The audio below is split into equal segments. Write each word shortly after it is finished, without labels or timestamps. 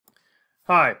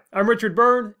Hi, I'm Richard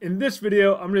Byrne. In this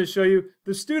video, I'm going to show you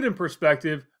the student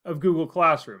perspective of Google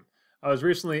Classroom. I was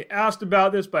recently asked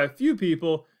about this by a few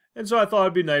people, and so I thought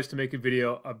it'd be nice to make a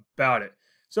video about it.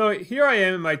 So here I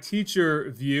am in my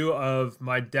teacher view of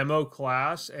my demo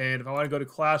class, and if I want to go to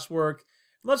classwork,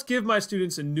 let's give my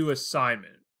students a new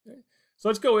assignment. Okay? So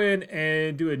let's go in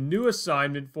and do a new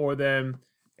assignment for them,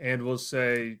 and we'll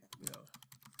say,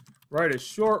 write a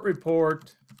short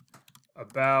report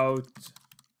about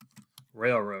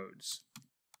railroads.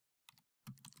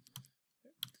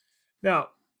 Now,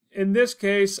 in this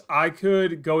case, I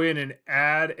could go in and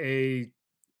add a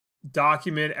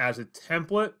document as a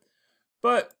template,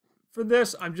 but for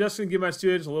this, I'm just going to give my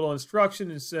students a little instruction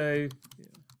and say,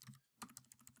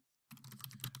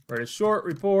 write a short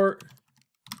report.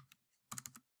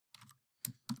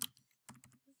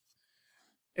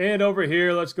 And over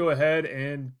here, let's go ahead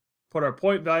and put our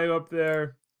point value up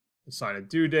there, assign a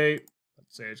due date.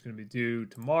 Let's say it's going to be due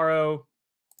tomorrow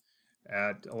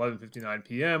at 11:59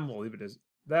 p.m. We'll leave it as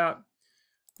that.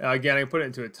 Now, again, I can put it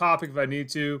into a topic if I need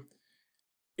to.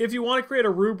 If you want to create a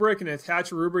rubric and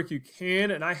attach a rubric, you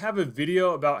can. And I have a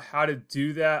video about how to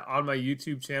do that on my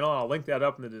YouTube channel. I'll link that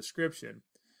up in the description.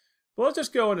 But let's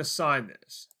just go and assign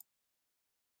this.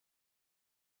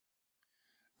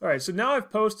 All right, so now I've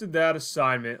posted that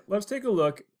assignment. Let's take a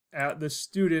look at the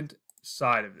student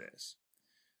side of this.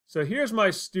 So here's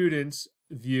my students'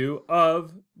 view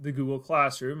of the Google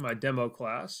Classroom, my demo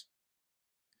class.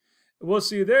 We'll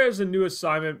see there's a new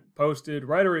assignment posted,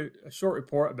 write a short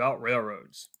report about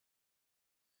railroads.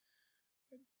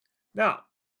 Now,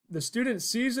 the student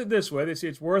sees it this way. They see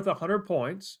it's worth 100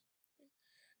 points.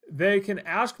 They can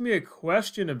ask me a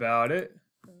question about it.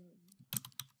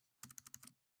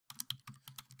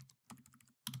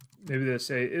 Maybe they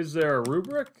say, is there a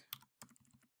rubric?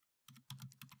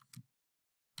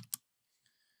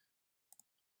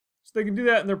 So they can do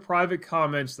that in their private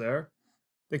comments there.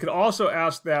 They could also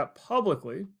ask that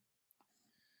publicly.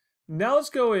 Now let's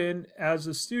go in as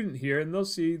a student here, and they'll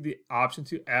see the option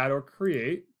to add or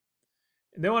create.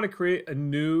 And they want to create a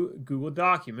new Google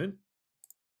document.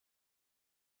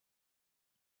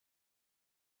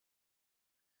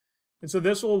 And so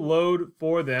this will load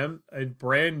for them a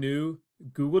brand new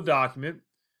Google document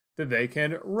that they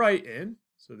can write in.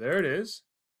 So there it is.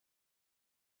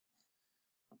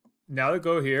 Now they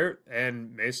go here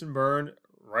and Mason Byrne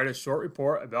write a short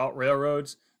report about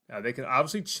railroads. Now they can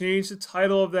obviously change the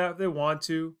title of that if they want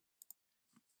to.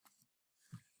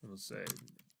 We'll say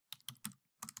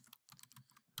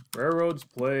railroads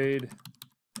played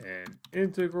an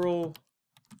integral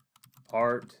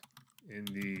part in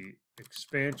the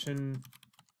expansion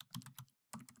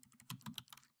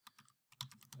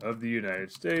of the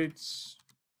United States.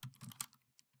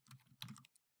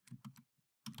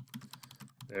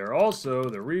 They're also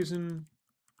the reason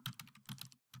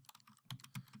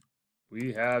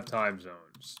we have time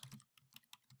zones.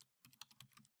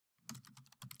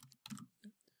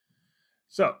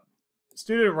 So,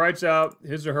 student writes out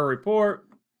his or her report.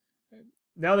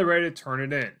 Now they're ready to turn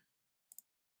it in.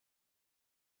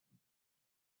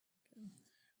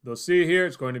 They'll see here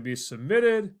it's going to be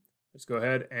submitted. Let's go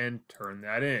ahead and turn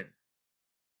that in.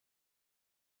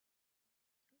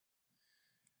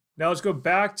 Now let's go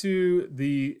back to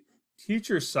the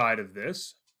teacher side of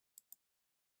this.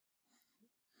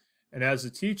 And as a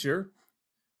teacher,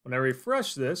 when I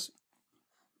refresh this,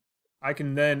 I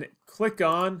can then click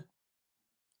on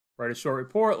write a short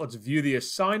report. Let's view the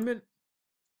assignment.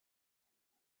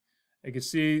 You can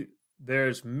see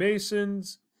there's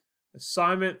Mason's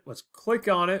assignment. Let's click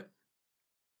on it.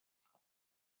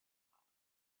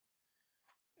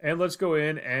 And let's go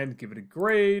in and give it a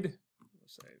grade.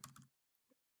 Let's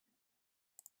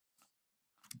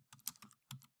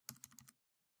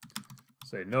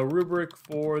say no rubric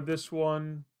for this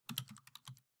one.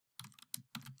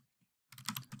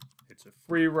 It's a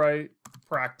free write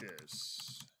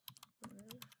practice.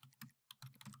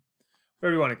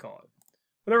 Whatever you want to call it.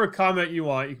 Whatever comment you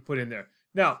want, you can put in there.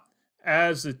 Now,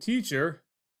 as a teacher,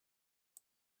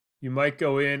 you might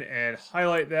go in and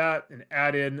highlight that and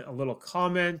add in a little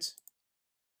comment.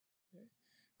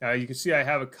 Now you can see I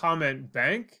have a comment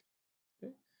bank.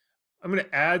 I'm going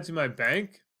to add to my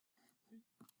bank.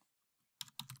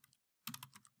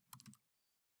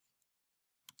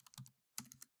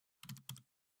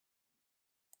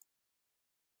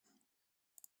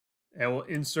 And we'll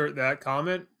insert that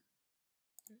comment.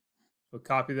 We'll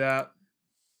copy that.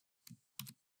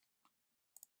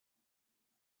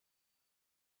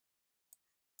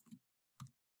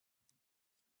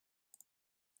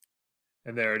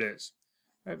 And there it is.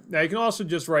 Right. Now you can also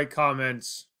just write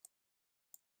comments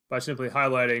by simply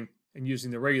highlighting and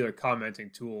using the regular commenting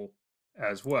tool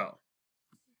as well.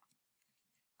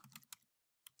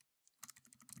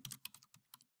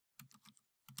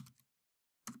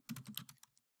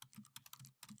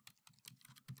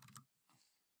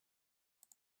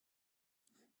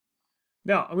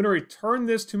 Now, I'm going to return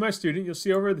this to my student. You'll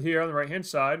see over here on the right-hand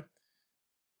side, I'm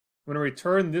going to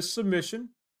return this submission.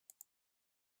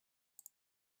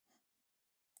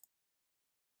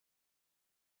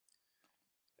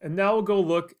 And now we'll go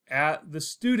look at the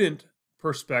student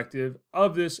perspective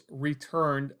of this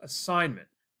returned assignment.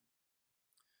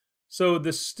 So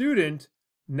the student,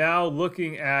 now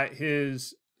looking at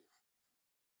his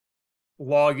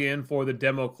login for the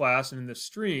demo class and in the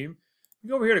stream, you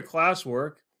go over here to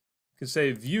classwork, can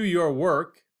say view your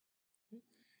work,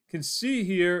 can see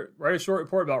here, write a short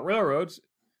report about railroads.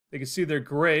 They can see their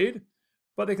grade,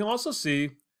 but they can also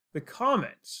see the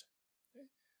comments.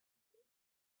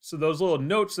 So those little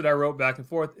notes that I wrote back and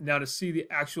forth, now to see the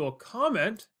actual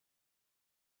comment,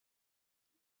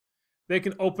 they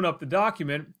can open up the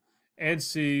document and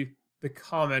see the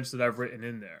comments that I've written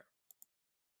in there.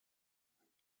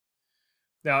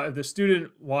 Now, if the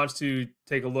student wants to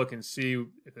take a look and see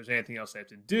if there's anything else they have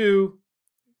to do,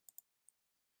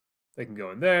 they can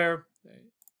go in there.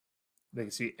 They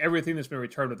can see everything that's been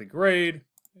returned with a grade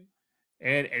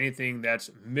and anything that's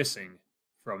missing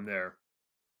from their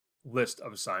list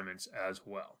of assignments as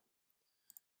well.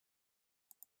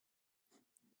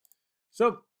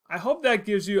 So I hope that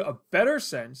gives you a better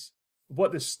sense of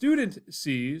what the student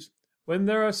sees when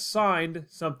they're assigned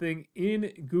something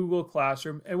in Google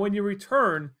Classroom and when you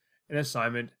return an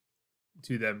assignment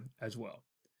to them as well.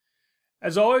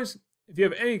 As always, if you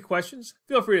have any questions,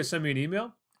 feel free to send me an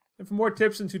email. And for more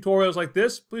tips and tutorials like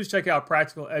this, please check out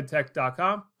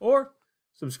practicaledtech.com or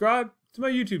subscribe to my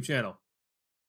YouTube channel.